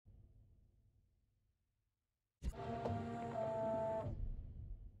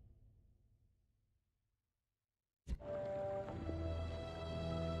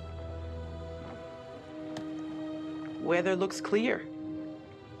weather looks clear.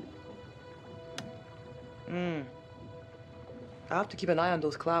 I'll have to keep an eye on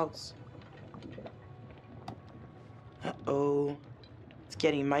those clouds. Uh-oh. It's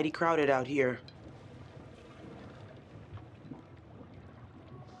getting mighty crowded out here.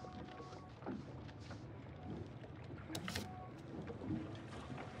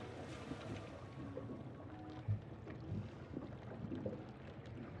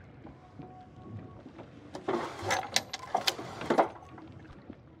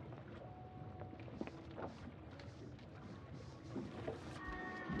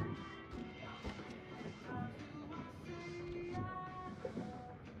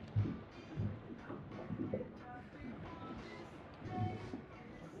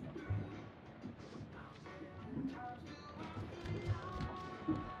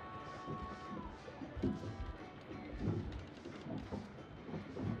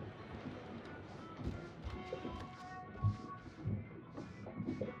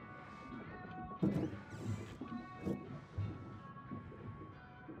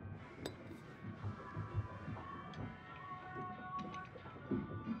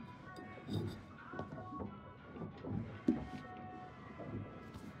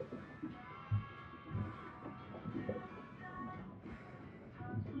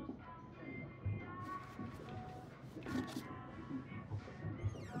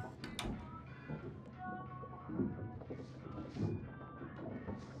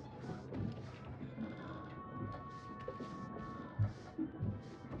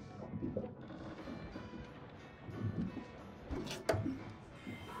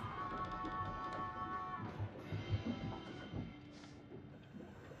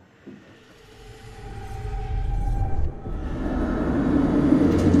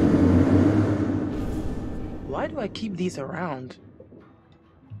 Why do I keep these around?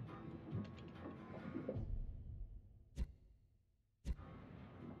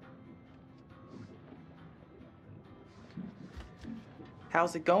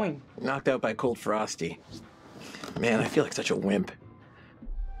 How's it going? Knocked out by cold frosty. Man, I feel like such a wimp.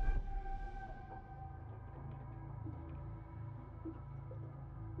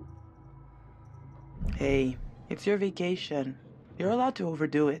 Hey, it's your vacation. You're allowed to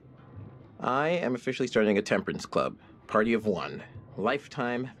overdo it. I am officially starting a temperance club. Party of one.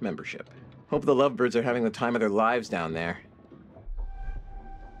 Lifetime membership. Hope the lovebirds are having the time of their lives down there.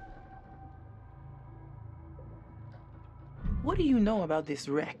 What do you know about this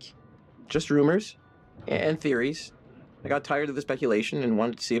wreck? Just rumors and theories. I got tired of the speculation and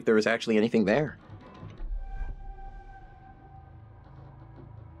wanted to see if there was actually anything there.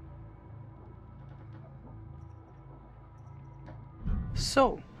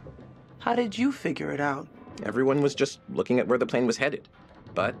 So, how did you figure it out? Everyone was just looking at where the plane was headed.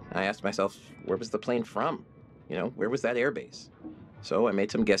 But I asked myself, where was the plane from? You know, where was that airbase? So I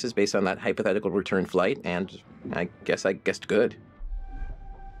made some guesses based on that hypothetical return flight, and I guess I guessed good.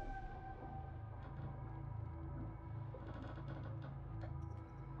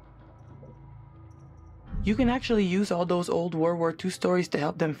 You can actually use all those old World War II stories to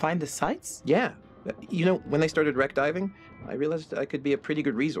help them find the sites? Yeah. You know, when they started wreck diving, I realized I could be a pretty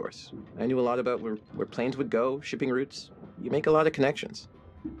good resource. I knew a lot about where planes would go, shipping routes. You make a lot of connections.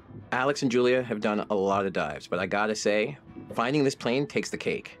 Alex and Julia have done a lot of dives, but I gotta say, finding this plane takes the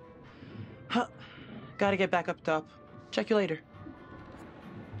cake. Huh. Gotta get back up top. Check you later.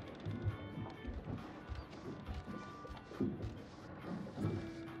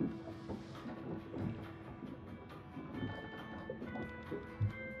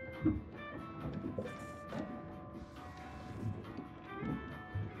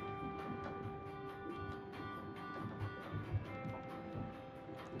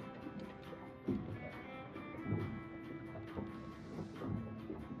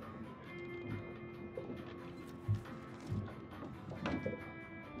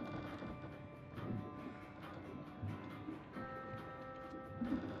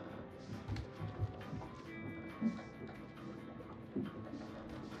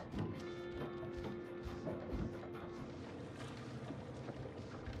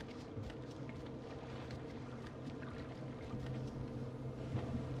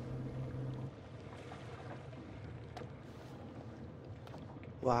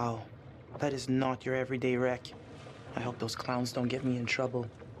 Wow, that is not your everyday wreck. I hope those clowns don't get me in trouble.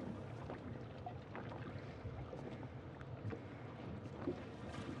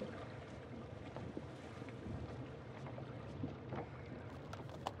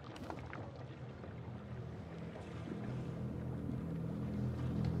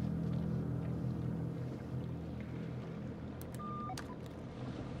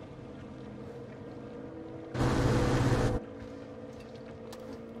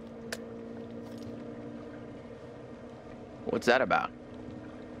 What's that about?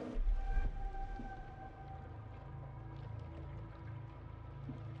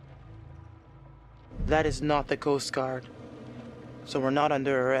 That is not the Coast Guard. So we're not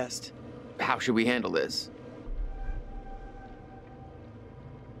under arrest. How should we handle this?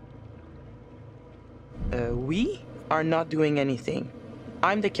 We are not doing anything.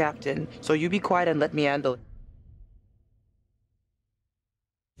 I'm the captain, so you be quiet and let me handle it.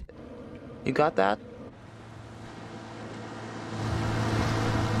 You got that?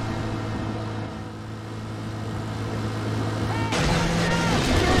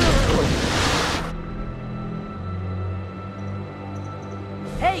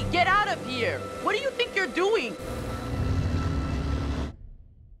 Hey, get out of here! What do you think you're doing?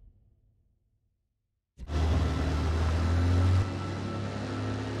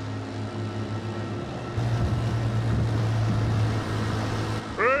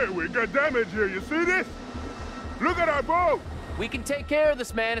 Hey, we got damage here, you see this? Look at our boat! We can take care of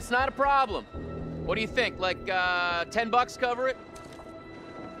this, man. It's not a problem. What do you think? Like, $10 cover it?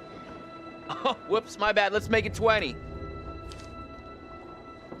 Oh, whoops, my bad. Let's make it 20.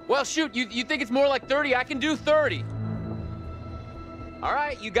 Well, shoot, you think it's more like 30? I can do 30. All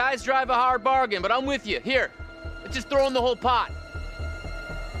right, you guys drive a hard bargain, but I'm with you. Here, let's just throw in the whole pot.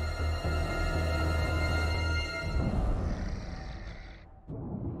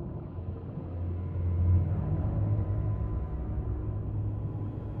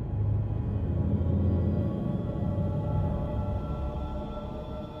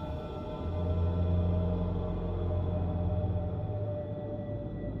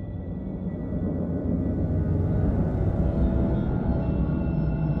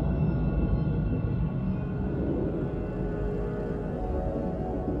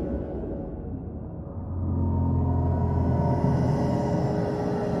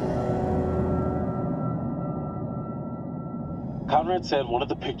 Conrad said one of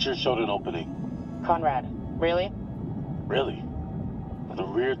the pictures showed an opening. Conrad, really? Really? On the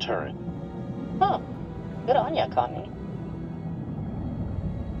rear turret. Huh. Good on ya, Connie.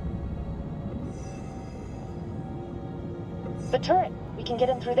 The turret. We can get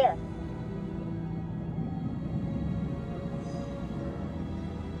in through there.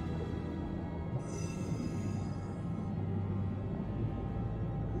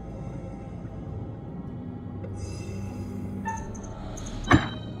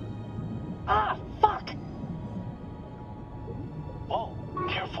 Ah, fuck! Whoa,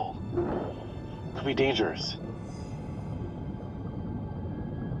 careful. Could be dangerous.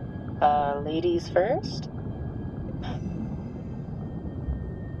 Ladies first?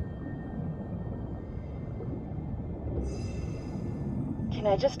 Can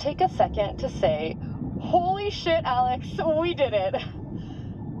I just take a second to say, holy shit, Alex, we did it.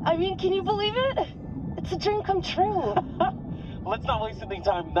 I mean, can you believe it? It's a dream come true. Let's not waste any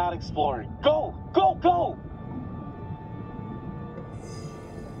time not exploring. Go! Go! Go!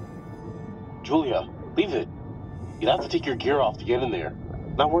 Julia, leave it. You'd have to take your gear off to get in there.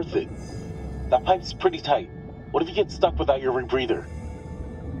 Not worth it. That pipe's pretty tight. What if you get stuck without your rebreather?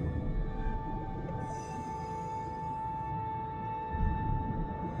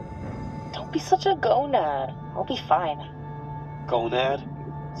 Don't be such a gonad. I'll be fine. Gonad?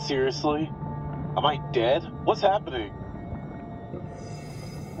 Seriously? Am I dead? What's happening?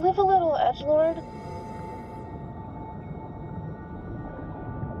 Live a little, edgelord.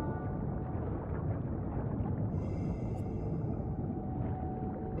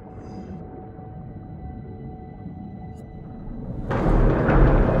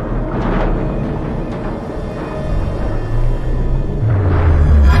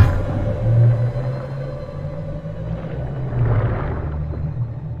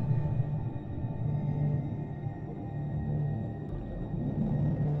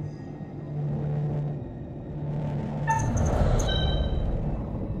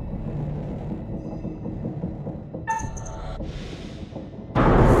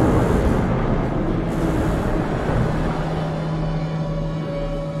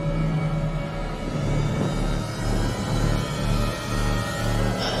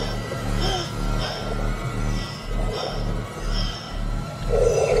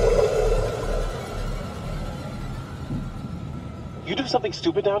 You do something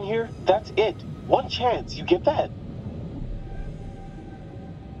stupid down here, that's it. One chance, you get that?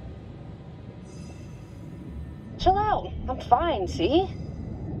 Chill out. I'm fine, see?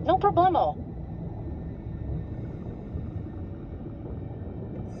 No problemo.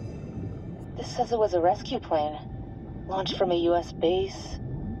 This says it was a rescue plane. Launched from a US base.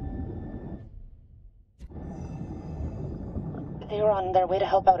 They were on their way to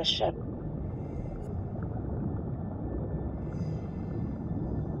help out a ship.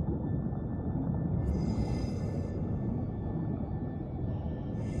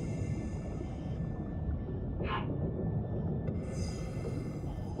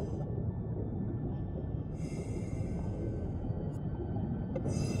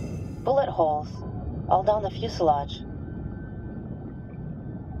 Bullet holes. All down the fuselage.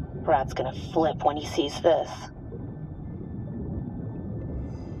 Brad's gonna flip when he sees this.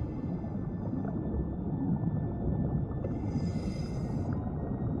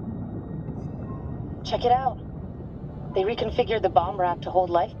 Check it out. They reconfigured the bomb rack to hold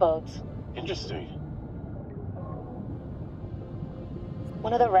lifeboats. Interesting.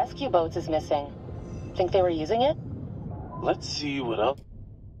 One of the rescue boats is missing. Think they were using it? Let's see what else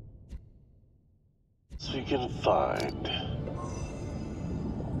we can find.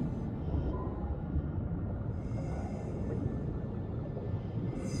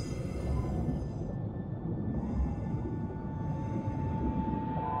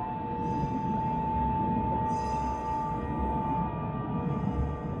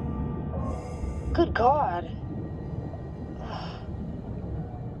 Good God.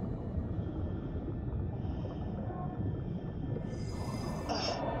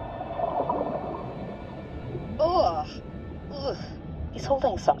 Ugh. Ugh. He's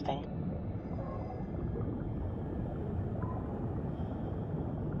holding something.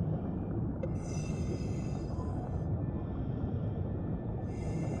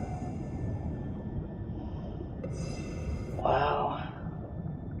 Wow.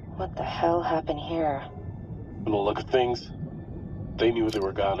 What the hell happened here? From the look of things, they knew they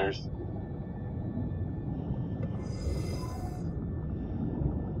were goners.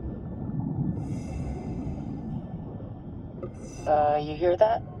 You hear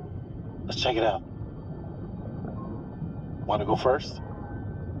that? Let's check it out. Want to go first?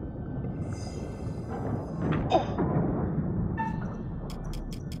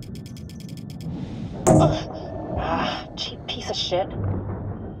 Cheap piece of shit.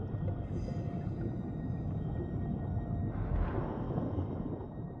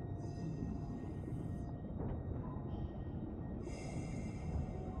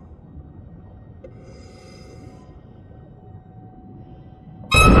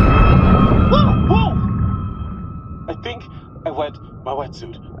 I think I wet my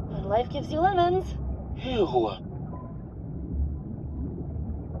wetsuit. When life gives you lemons. Ew.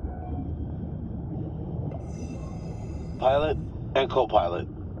 Pilot and co-pilot.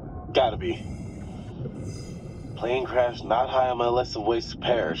 Gotta be. Plane crash not high on my list of ways to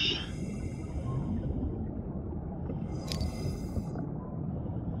perish.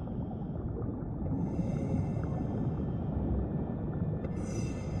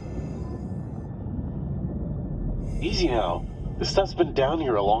 Easy now. This stuff's been down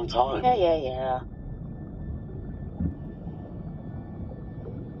here a long time. Yeah.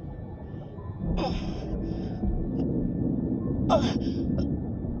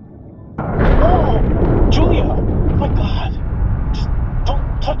 Whoa! Julia! Oh my God! Just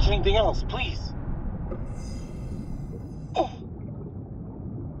don't touch anything else, please.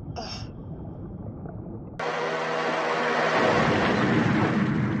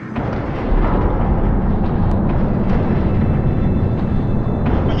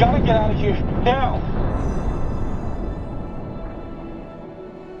 We gotta get out of here now!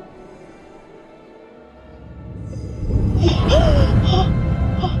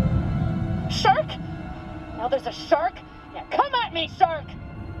 Shark? Now there's a shark? Yeah, come at me, shark!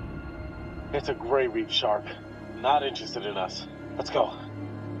 It's a gray reef shark. Not interested in us. Let's go.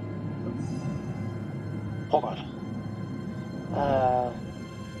 Hold on.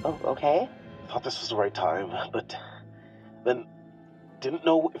 Oh, okay. Thought this was the right time, but then didn't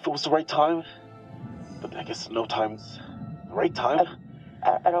know if it was the right time. But I guess no time's the right time.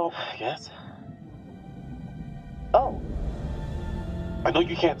 I don't... I guess. Oh. I know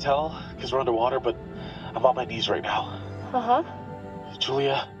you can't tell because we're underwater, but I'm on my knees right now. Uh-huh.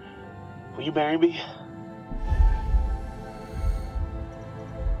 Julia, will you marry me?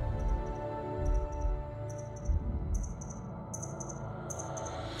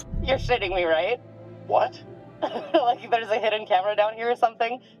 You're shitting me, right? What? Like there's a hidden camera down here or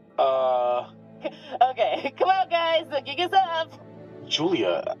something? Okay, come out, guys. The gig is up.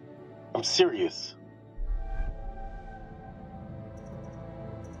 Julia, I'm serious.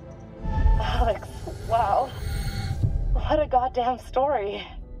 Alex, wow. What a goddamn story.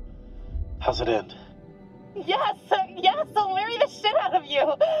 How's it end? Yes, I'll marry the shit out of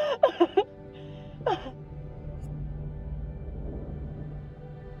you.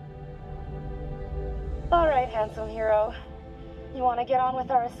 All right, handsome hero. You want to get on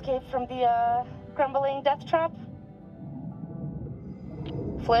with our escape from the, crumbling death trap?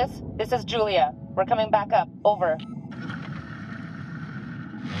 Fliss, this is Julia. We're coming back up. Over.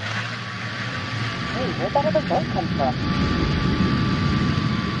 Hey, where'd that other boat come from?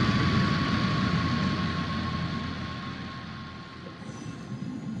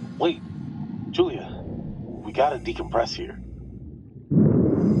 Wait, gotta decompress here.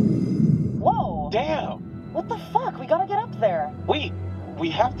 Whoa! Damn! What the fuck? We gotta get up there. Wait, we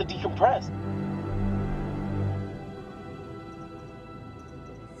have to decompress.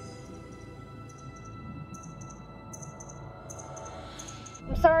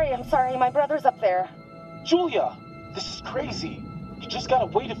 I'm sorry, my brother's up there. Julia, this is crazy. You just gotta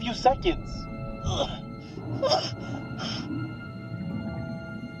wait a few seconds. Oh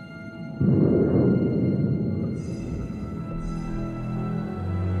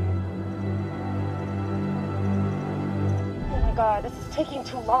my god, this is taking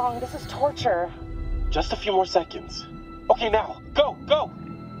too long. This is torture. Just a few more seconds. Okay, now, go, go!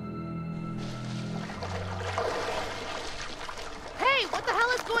 Hey, what the hell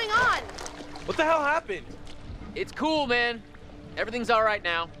is going on? What the hell happened? It's cool, man. Everything's all right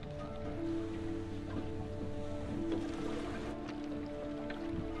now.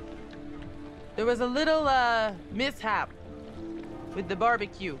 There was a little, mishap with the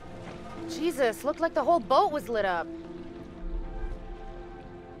barbecue. Jesus, looked like the whole boat was lit up.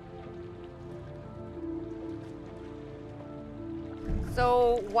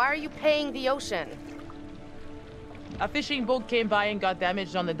 So, why are you paying the ocean? A fishing boat came by and got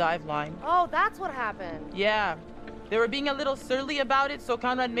damaged on the dive line. Oh, that's what happened. Yeah. They were being a little surly about it, so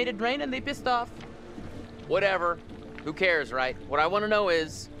Conrad made it rain and they pissed off. Whatever. Who cares, right? What I want to know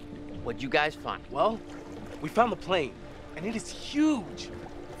is, what'd you guys find? Well, we found the plane, and it is huge,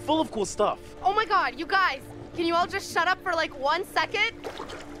 full of cool stuff. Oh my god, you guys! Can you all just shut up for like 1 second?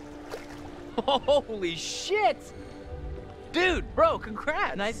 Holy shit! Dude, bro,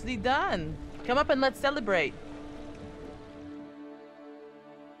 congrats! Nicely done. Come up and let's celebrate.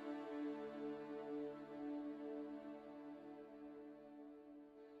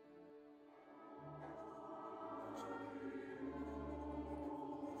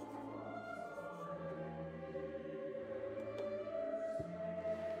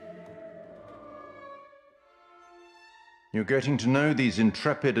 You're getting to know these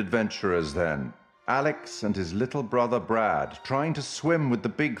intrepid adventurers then. Alex and his little brother Brad, trying to swim with the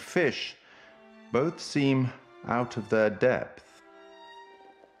big fish. Both seem out of their depth.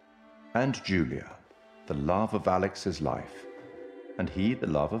 And Julia, the love of Alex's life, and he the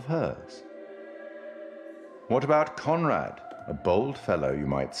love of hers. What about Conrad? A bold fellow, you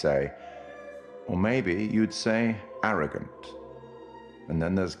might say. Or maybe you'd say arrogant. And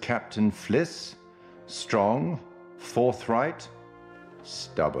then there's Captain Fliss, strong, forthright,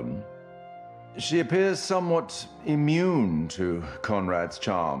 stubborn. She appears somewhat immune to Conrad's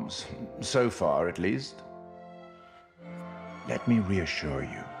charms, so far at least. Let me reassure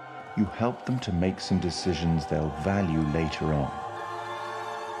you, you help them to make some decisions they'll value later on.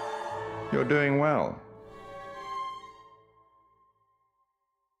 You're doing well.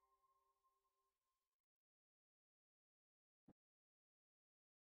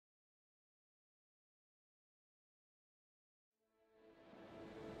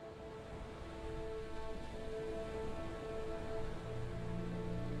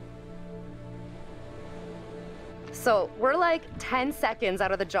 So, we're like 10 seconds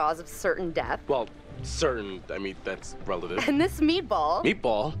out of the jaws of certain death. Well, certain, I mean, that's relative. And this meatball...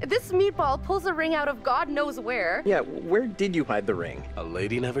 Meatball? This meatball pulls a ring out of God knows where. Yeah, where did you hide the ring? A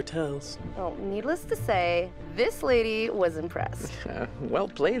lady never tells. Oh, needless to say, this lady was impressed. Well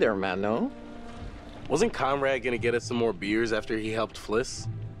played there, man, no? Wasn't Conrad gonna get us some more beers after he helped Fliss?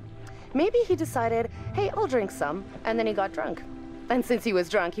 Maybe he decided, hey, I'll drink some, and then he got drunk. And since he was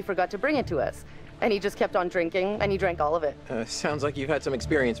drunk, he forgot to bring it to us. And he just kept on drinking, and he drank all of it. Sounds like you've had some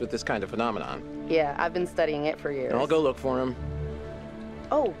experience with this kind of phenomenon. Yeah, I've been studying it for years. I'll go look for him.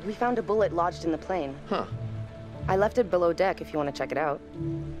 Oh, we found a bullet lodged in the plane. Huh. I left it below deck if you want to check it out.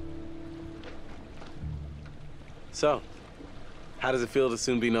 So, how does it feel to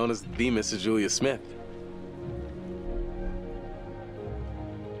soon be known as the Mrs. Julia Smith?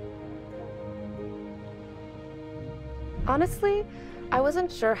 Honestly, I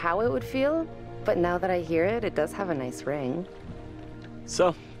wasn't sure how it would feel, but now that I hear it, it does have a nice ring.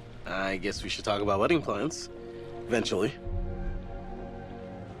 So, I guess we should talk about wedding plans. Eventually.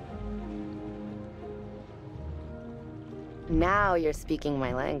 Now you're speaking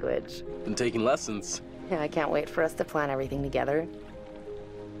my language. Been taking lessons. Yeah, I can't wait for us to plan everything together.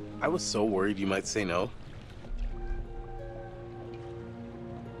 I was so worried you might say no.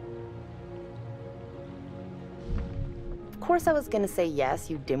 Of course I was gonna say yes,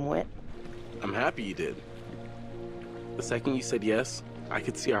 you dimwit. I'm happy you did. The second you said yes, I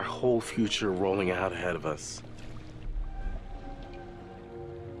could see our whole future rolling out ahead of us.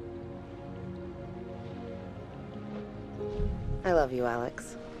 I love you,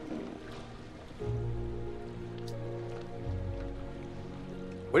 Alex.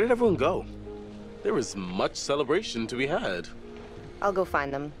 Where did everyone go? There was much celebration to be had. I'll go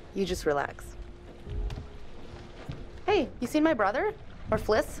find them. You just relax. Hey, you seen my brother? Or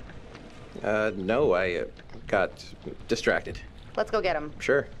Fliss? No, I got distracted. Let's go get him.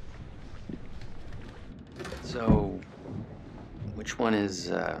 Sure. So, which one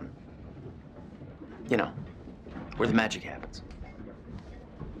is, you know, where the magic happens?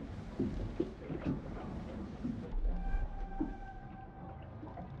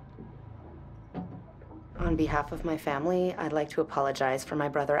 On behalf of my family, I'd like to apologize for my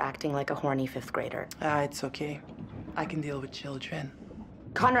brother acting like a horny 5th grader. It's okay. I can deal with children.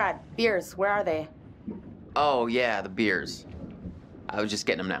 Conrad, beers, where are they? Oh, yeah, the beers. I was just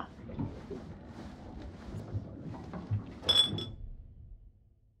getting them now.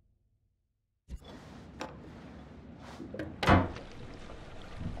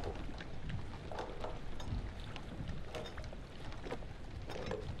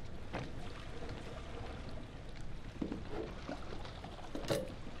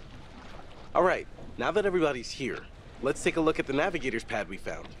 All right, now that everybody's here, let's take a look at the navigator's pad we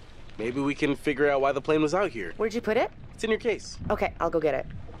found. Maybe we can figure out why the plane was out here. Where'd you put it? It's in your case. Okay, I'll go get it.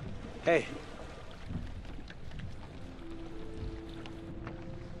 Hey.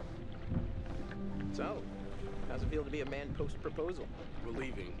 So, how's it feel to be a man post-proposal?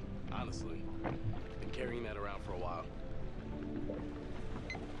 Relieving, honestly. Been carrying that around for a while.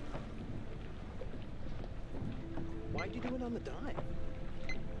 Why'd you do it on the dime?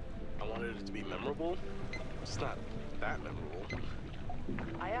 I wanted it to be memorable. It's not that memorable.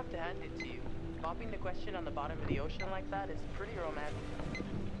 I have to hand it to you. Popping the question on the bottom of the ocean like that is pretty romantic.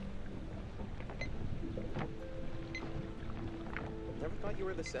 Never thought you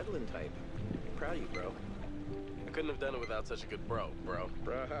were the settling type. Proud of you, bro. I couldn't have done it without such a good bro. Bro.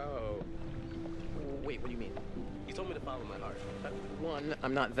 Wait, what do you mean? You told me to follow my heart. One,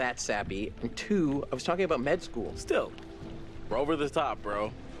 I'm not that sappy. And two, I was talking about med school. Still, we're over the top,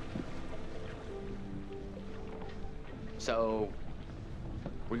 bro. So,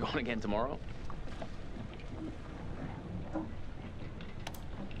 we going again tomorrow?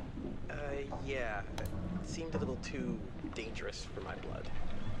 Yeah. It seemed a little too dangerous for my blood.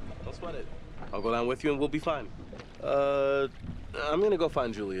 Don't sweat it. I'll go down with you and we'll be fine. I'm gonna go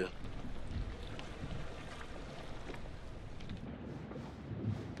find Julia.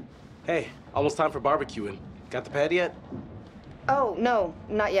 Hey, almost time for barbecuing. Got the pad yet? Oh, no,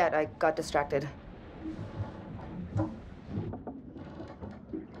 not yet. I got distracted.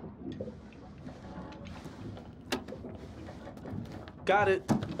 Got it.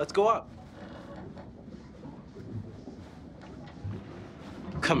 Let's go up.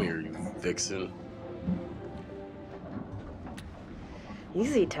 Come here, you vixen.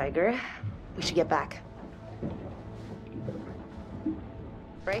 Easy, Tiger. We should get back.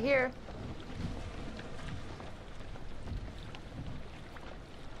 Right here.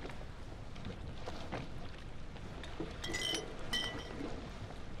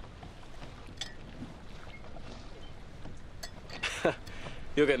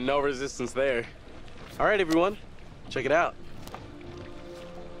 You'll get no resistance there. All right, everyone, check it out.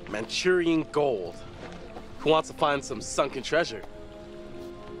 Manchurian gold. Who wants to find some sunken treasure?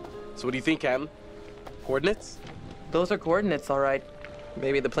 So what do you think, Captain? Coordinates? Those are coordinates, all right.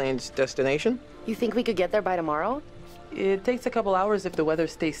 Maybe the plane's destination? You think we could get there by tomorrow? It takes a couple hours if the weather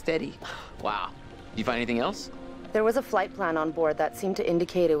stays steady. Wow. You find anything else? There was a flight plan on board that seemed to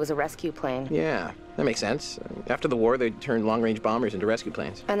indicate it was a rescue plane. Yeah, that makes sense. After the war, they turned long-range bombers into rescue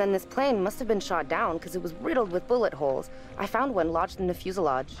planes. And then this plane must have been shot down because it was riddled with bullet holes. I found one lodged in the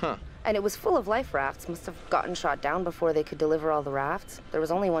fuselage. Huh. And it was full of life rafts. Must have gotten shot down before they could deliver all the rafts. There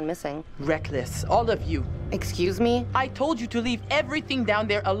was only one missing. Reckless, all of you. Excuse me? I told you to leave everything down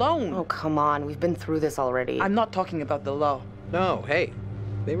there alone. Oh, come on. We've been through this already. I'm not talking about the law. No, hey,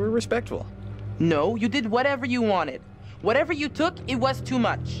 they were respectful. No, you did whatever you wanted. Whatever you took, it was too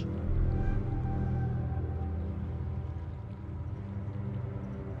much.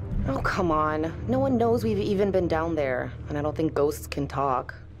 Oh, come on. No one knows we've even been down there. And I don't think ghosts can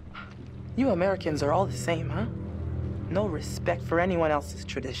talk. You Americans are all the same, huh? No respect for anyone else's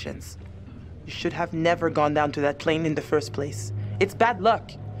traditions. You should have never gone down to that plane in the first place. It's bad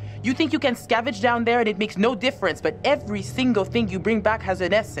luck. You think you can scavenge down there and it makes no difference, but every single thing you bring back has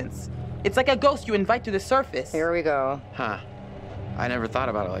an essence. It's like a ghost you invite to the surface. Here we go. Huh. I never thought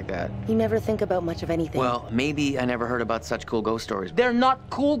about it like that. You never think about much of anything. Well, maybe I never heard about such cool ghost stories. They're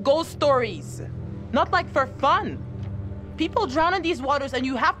not cool ghost stories. Not like for fun. People drown in these waters and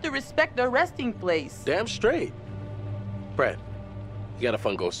you have to respect their resting place. Damn straight. Brad, you got a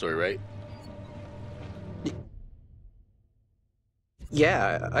fun ghost story, right?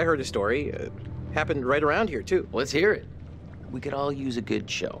 Yeah, I heard a story. Happened right around here, too. Let's hear it. We could all use a good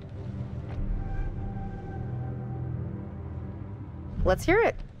show. Let's hear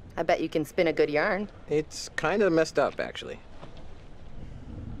it. I bet you can spin a good yarn. It's kind of messed up, actually.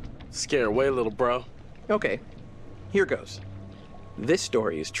 Scare away, little bro. Okay, here goes. This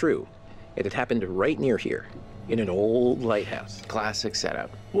story is true. It had happened right near here, in an old lighthouse. Classic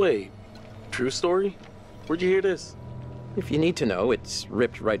setup. Wait, true story? Where'd you hear this? If you need to know, it's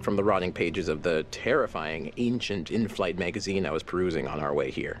ripped right from the rotting pages of the terrifying, ancient in-flight magazine I was perusing on our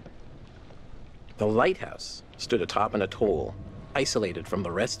way here. The lighthouse stood atop an atoll, isolated from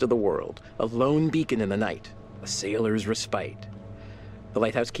the rest of the world, a lone beacon in the night, a sailor's respite. The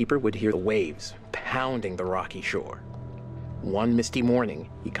lighthouse keeper would hear the waves pounding the rocky shore. One misty morning,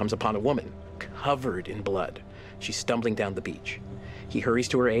 he comes upon a woman covered in blood. She's stumbling down the beach. He hurries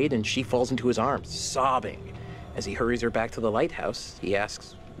to her aid, and she falls into his arms, sobbing. As he hurries her back to the lighthouse, he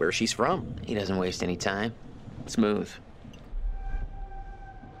asks where she's from. He doesn't waste any time. Smooth.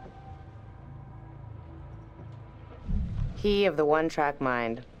 He of the one-track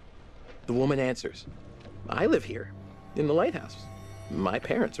mind. The woman answers, I live here, in the lighthouse. My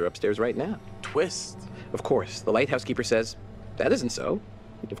parents are upstairs right now. Twist. Of course, the lighthouse keeper says, that isn't so.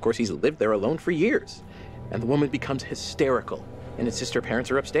 Of course, he's lived there alone for years. And the woman becomes hysterical and insists her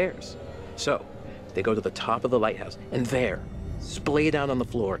parents are upstairs. So, they go to the top of the lighthouse, and there, splayed out on the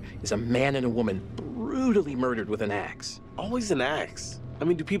floor, is a man and a woman brutally murdered with an axe. Always an axe. I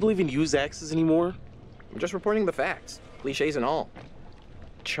mean, do people even use axes anymore? I'm just reporting the facts, cliches and all.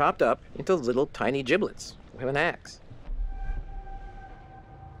 Chopped up into little tiny giblets with an axe.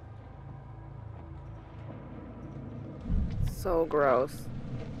 So gross.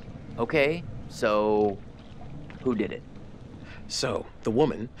 Okay, so who did it? So, the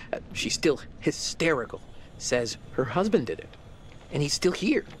woman, she's still hysterical, says her husband did it. And he's still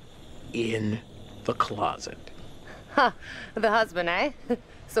here, in the closet. Ha! The husband, eh?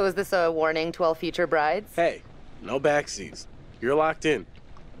 So is this a warning to all future brides? Hey, no backseats. You're locked in.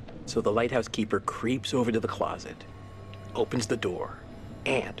 So the lighthouse keeper creeps over to the closet, opens the door,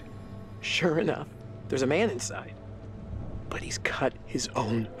 and, sure enough, there's a man inside. But he's cut his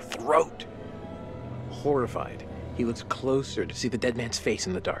own throat. Horrified, he looks closer to see the dead man's face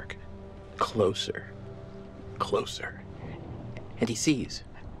in the dark. Closer. Closer. And he sees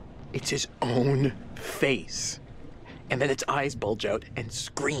it's his own face. And then its eyes bulge out and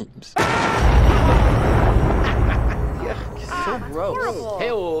screams. So gross. Horrible.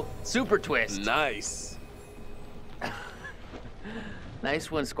 Hey, super twist. Nice. Nice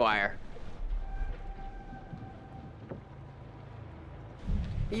one, Squire.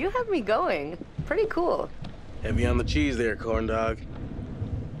 You have me going. Pretty cool. Heavy on the cheese there, corn dog.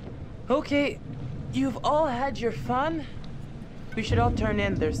 Okay, you've all had your fun. We should all turn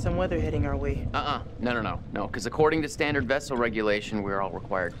in. There's some weather heading our way. No, because according to standard vessel regulation, we're all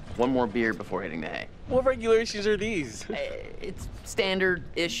required one more beer before hitting the hay. What regulations are these? It's standard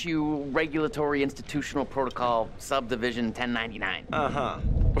issue regulatory institutional protocol subdivision 1099. Uh-huh.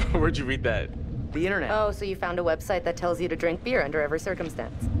 Where'd you read that? The internet. Oh, so you found a website that tells you to drink beer under every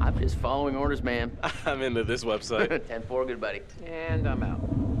circumstance. I'm just following orders, ma'am. I'm into this website. 10-4, good buddy. And I'm out.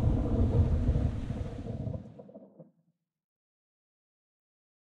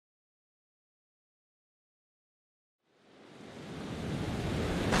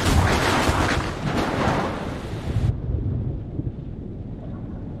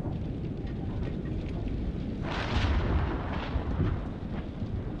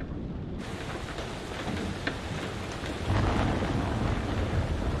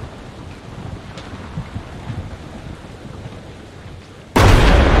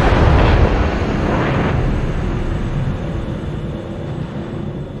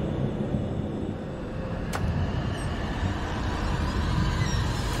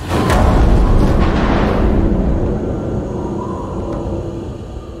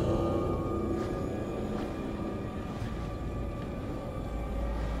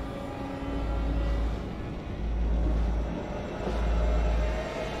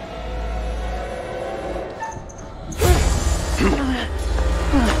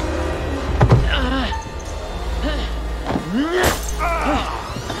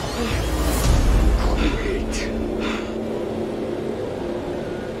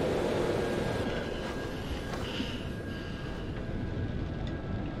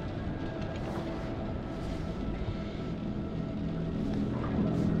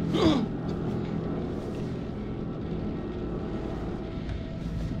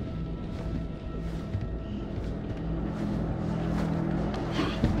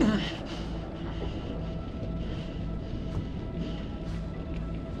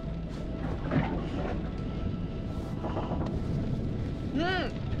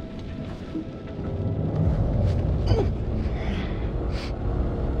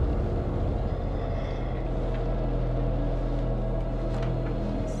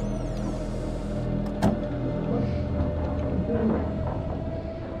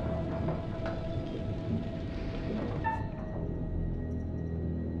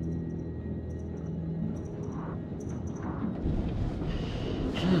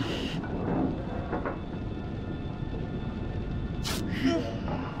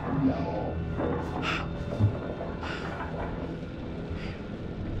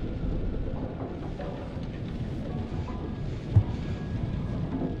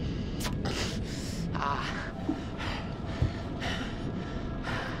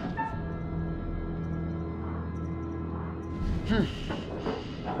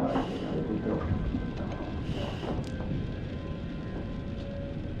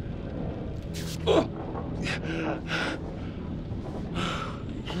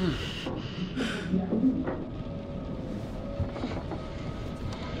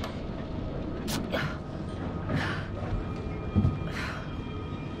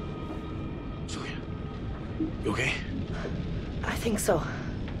 Julia, you okay? I think so.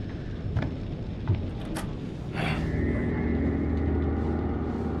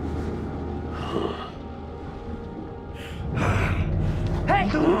 Hey!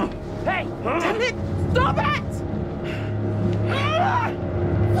 Hey! Damn it! Stop it!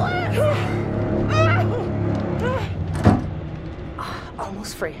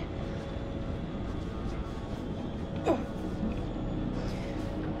 Almost free.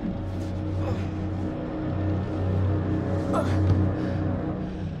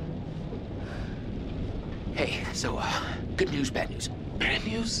 Hey, so, good news, bad news. Bad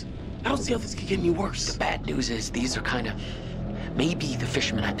news? I don't see how this could get any worse. The bad news is these are kind of maybe the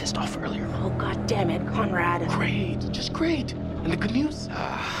fishermen I pissed off earlier. Oh, God damn it, Conrad. Great, just great. And the good news?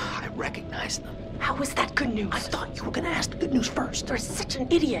 I recognize them. How is that good news? I thought you were gonna ask the good news first. You're such an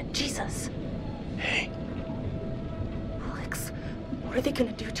idiot, Jesus. Hey, Alex, what are they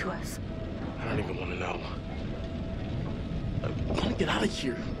gonna do to us? I don't even want to know. I want to get out of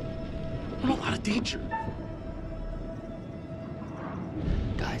here. I'm in a lot of danger.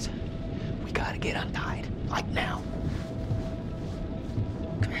 Guys, we gotta get untied. Like now.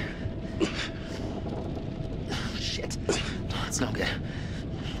 Come here. Shit. That's no good.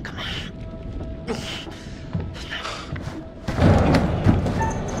 Come on.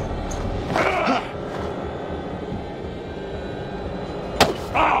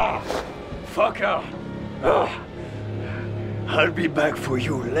 Fuck out. I'll be back for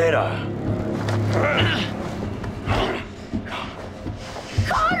you later.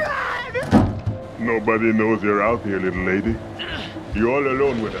 Nobody knows you're out here, little lady. You're all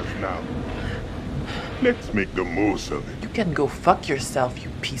alone with us now. Let's make the most of it. You can go fuck yourself, you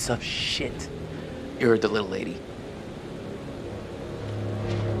piece of shit. You're the little lady.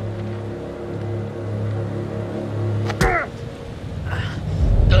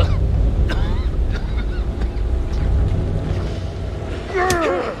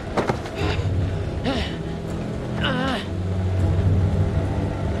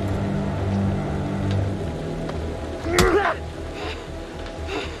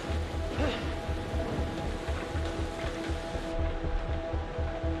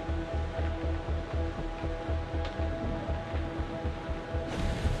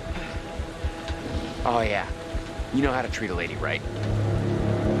 Oh, yeah. You know how to treat a lady, right?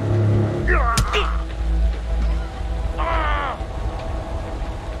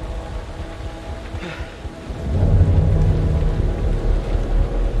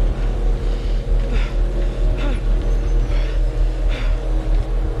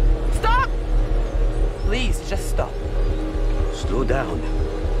 Stop! Please, just stop. Slow down.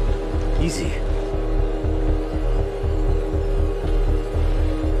 Easy.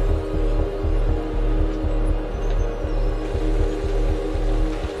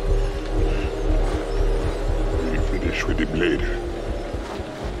 Finish with him later.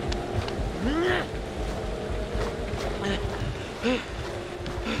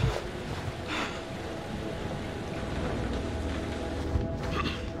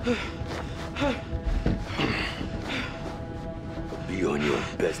 Be on your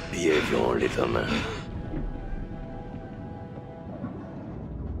best behavior, little man.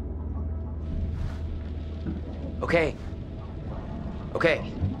 Okay. Okay.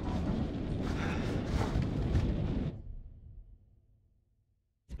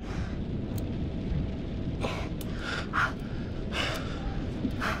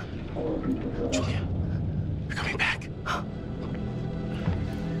 Julia, you're coming back.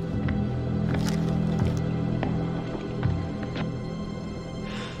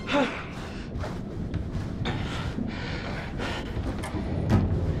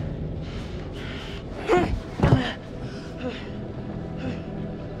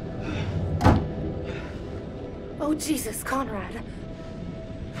 Oh, Jesus, Conrad.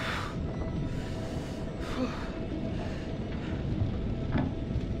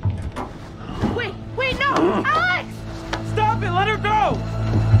 Wait, no! Alex! Stop it! Let her go!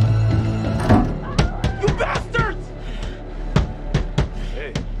 You bastards!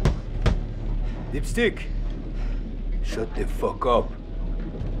 Dipstick, shut the fuck up.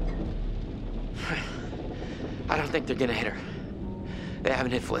 I don't think they're gonna hit her. They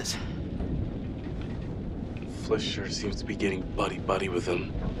haven't hit Fliss. Fliss sure seems to be getting buddy-buddy with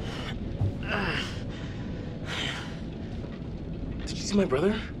him. Did you see my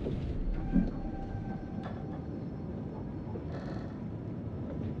brother?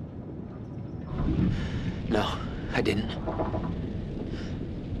 No, I didn't.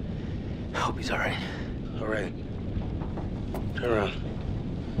 I hope he's all right. All right. Turn around.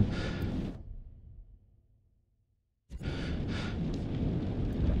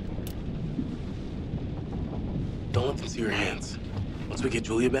 Don't let them see your hands. Once we get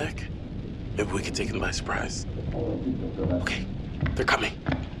Julia back, maybe we can take them by surprise. Okay, they're coming.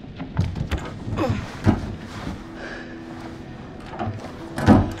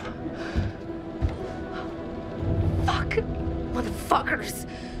 Fuck. Motherfuckers.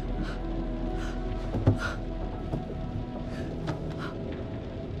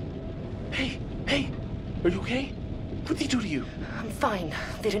 Hey, are you okay? What did he do to you? I'm fine.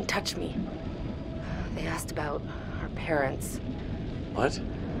 They didn't touch me. They asked about our parents. What?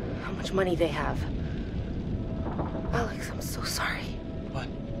 How much money they have. Alex, I'm so sorry. What?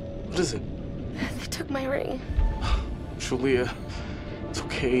 What is it? They took my ring. Julia, it's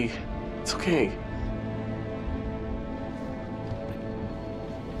okay. It's okay.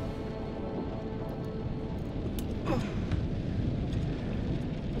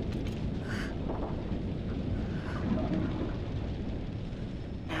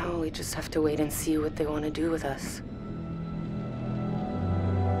 Now we just have to wait and see what they want to do with us.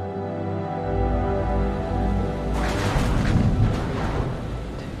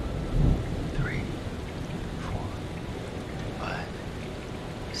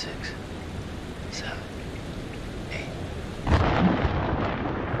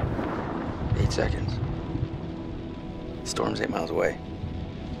 Seconds. Storm's 8 miles away.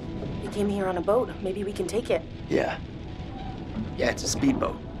 We came here on a boat. Maybe we can take it. Yeah. Yeah, it's a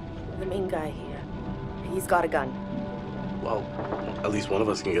speedboat. The main guy here. He's got a gun. Well, at least one of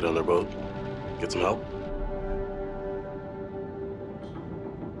us can get on their boat. Get some help.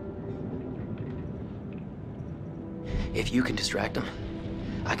 If you can distract them,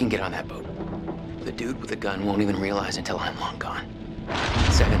 I can get on that boat. The dude with the gun won't even realize until I'm long gone.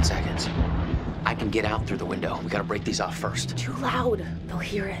 7 seconds. I can get out through the window. We gotta break these off first. Too loud. They'll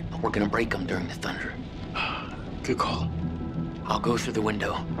hear it. We're gonna break them during the thunder. Good call. I'll go through the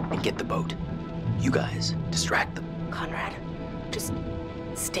window and get the boat. You guys, distract them. Conrad, just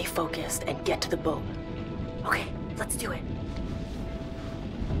stay focused and get to the boat. Okay, let's do it.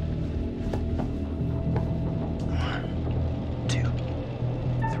 1, 2,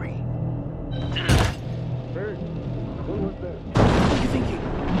 3. Hey, what was that? What are you thinking?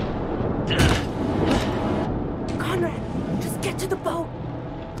 Conrad, just get to the boat.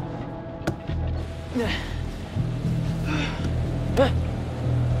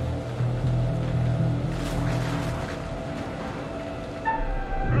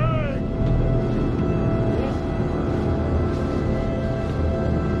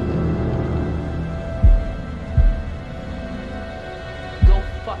 Go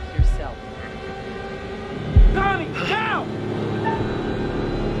fuck yourself. Connie, now!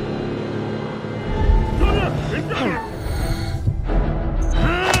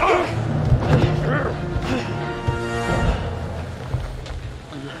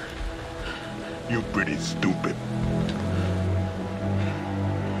 You pretty stupid.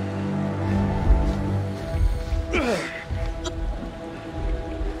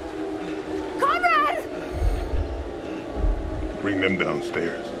 Conrad! Bring them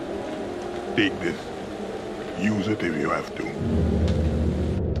downstairs. Take this. Use it if you have to.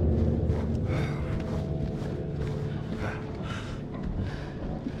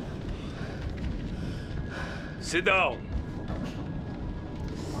 Sit down.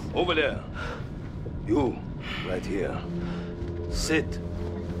 Over there. You, right here. Sit.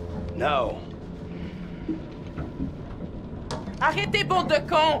 Now. Arrêtez, bande de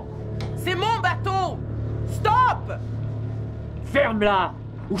cons! C'est mon bateau! Stop! Ferme-la,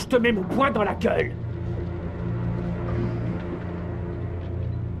 ou je te mets mon poing dans la gueule.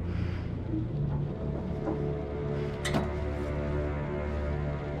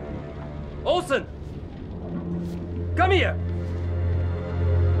 Olsen! Come here!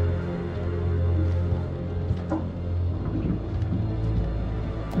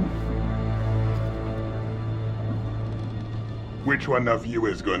 Which one of you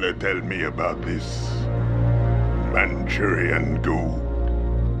is gonna tell me about this Manchurian goo?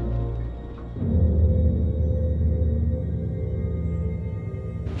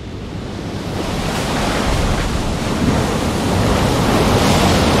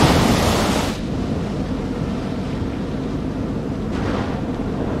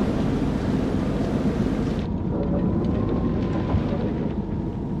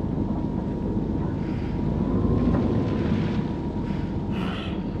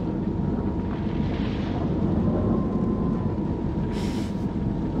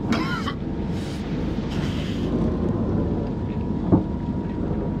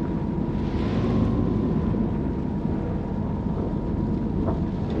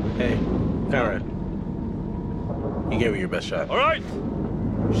 gave it your best shot. All right!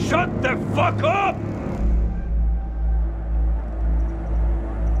 Shut the fuck up!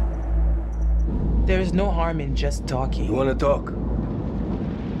 There is no harm in just talking. You wanna talk?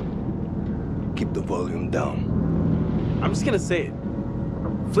 Keep the volume down. I'm just gonna say it.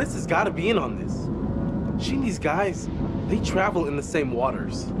 Fliss has gotta be in on this. She and these guys, they travel in the same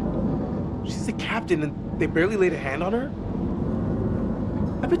waters. She's a captain and they barely laid a hand on her?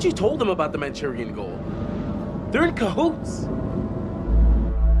 I bet you told them about the Manchurian gold. They're in cahoots.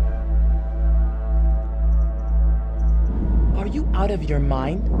 Are you out of your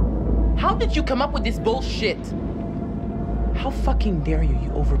mind? How did you come up with this bullshit? How fucking dare you, you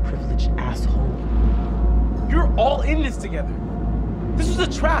overprivileged asshole? You're all in this together. This was a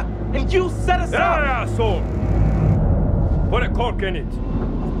trap, and you set us up. Yeah, asshole! Put a cork in it.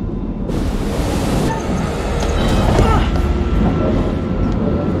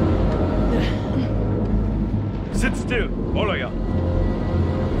 Sit still, all of ya.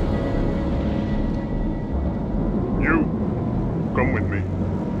 You, come with me.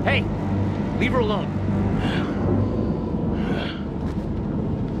 Hey, leave her alone.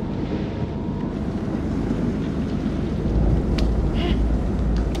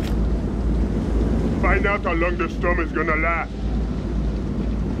 Find out how long the storm is gonna last.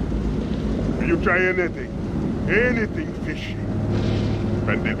 If you try anything fishy,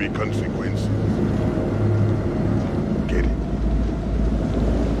 and there'll be consequences. Get it?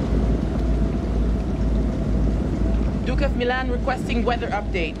 Duke of Milan requesting weather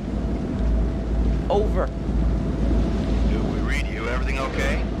update. Over. Do we read you? Everything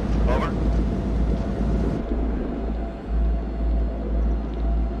okay? Over.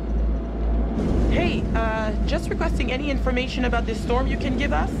 Hey, just requesting any information about this storm you can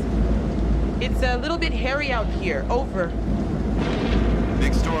give us? It's a little bit hairy out here. Over.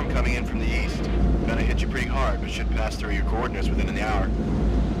 Big storm coming in from the east. Gonna hit you pretty hard, but should pass through your coordinates within an hour.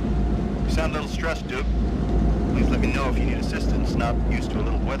 You sound a little stressed, Duke. Please let me know if you need assistance. Not used to a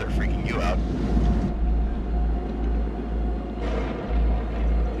little weather freaking you out.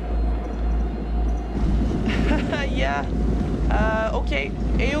 Yeah. Okay.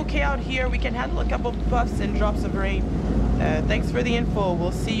 A-okay out here. We can handle a couple puffs and drops of rain. Thanks for the info.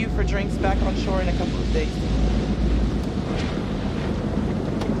 We'll see you for drinks back on shore in a couple of days.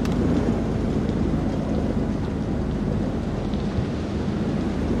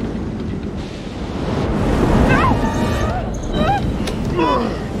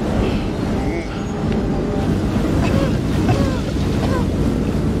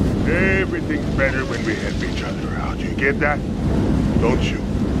 Everything's better when we help each other out. You get that? Don't you?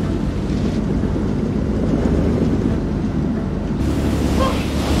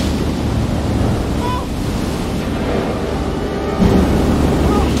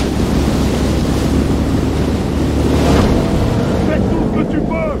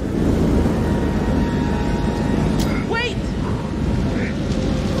 Wait!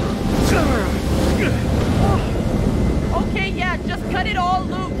 Okay, yeah, just cut it all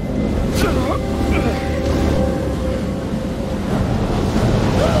loose.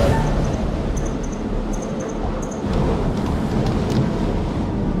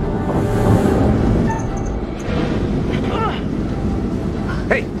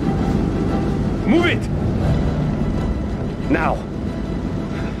 Hey! Move it! Now!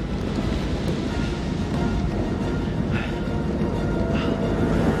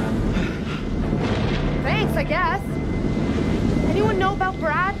 Thanks, I guess. Anyone know about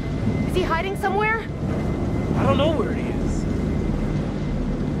Brad? Is he hiding somewhere? I don't know where he is.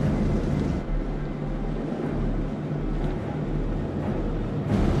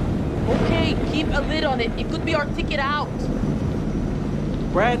 Okay, keep a lid on it. It could be our ticket out.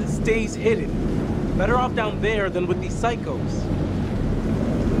 Brad stays hidden. Better off down there than with these psychos.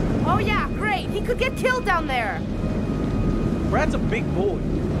 Oh yeah, great. He could get killed down there. Brad's a big boy.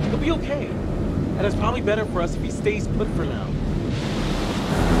 He'll be okay. And it's probably better for us if he stays put for now.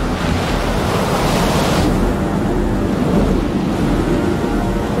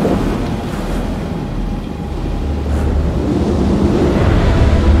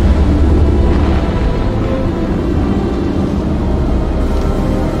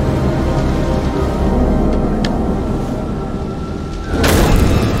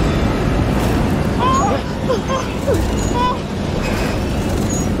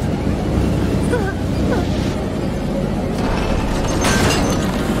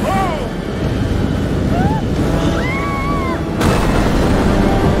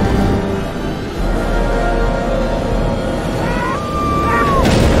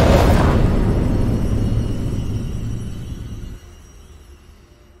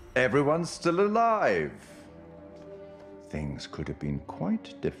 Everyone's still alive. things could have been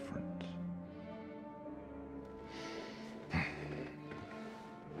quite different.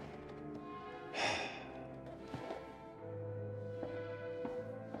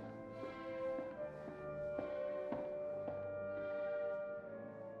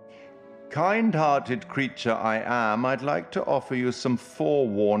 Kind-hearted creature I am, I'd like to offer you some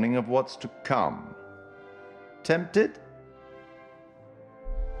forewarning of what's to come. Tempted?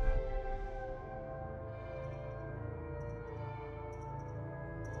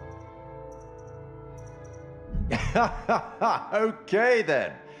 Okay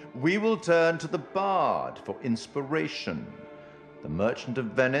then, we will turn to the Bard for inspiration. The Merchant of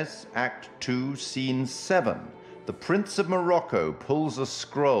Venice, Act 2, Scene 7. The Prince of Morocco pulls a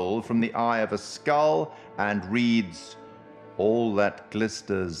scroll from the eye of a skull and reads, "All that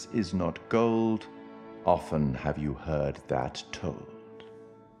glisters is not gold. Often have you heard that told."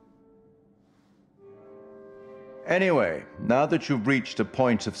 Anyway, now that you've reached a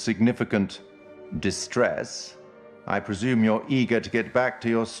point of significant distress, I presume you're eager to get back to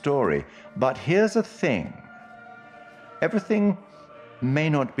your story. But here's the thing. Everything may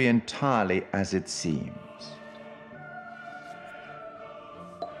not be entirely as it seems.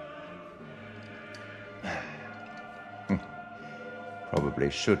 Probably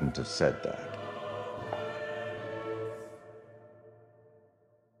shouldn't have said that.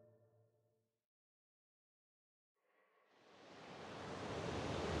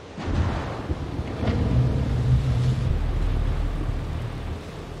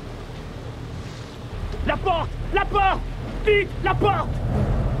 La porte! La porte! Vite! La porte!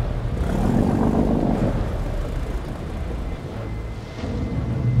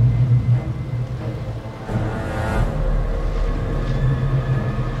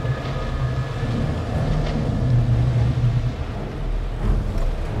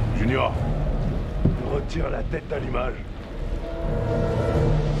 Junior, retire la tête d'allumage.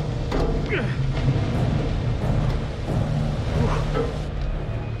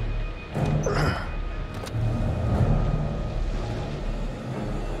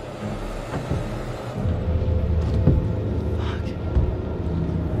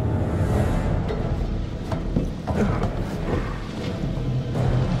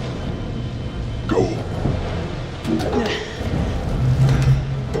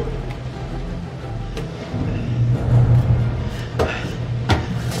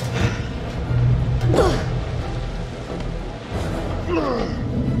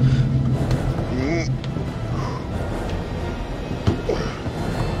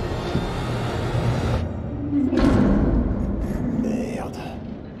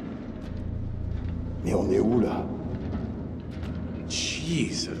 Mais on est où là?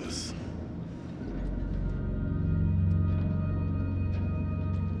 Jesus.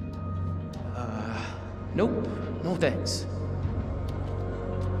 Nope. No thanks.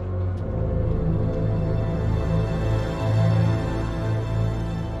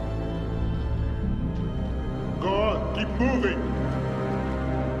 Go on, keep moving.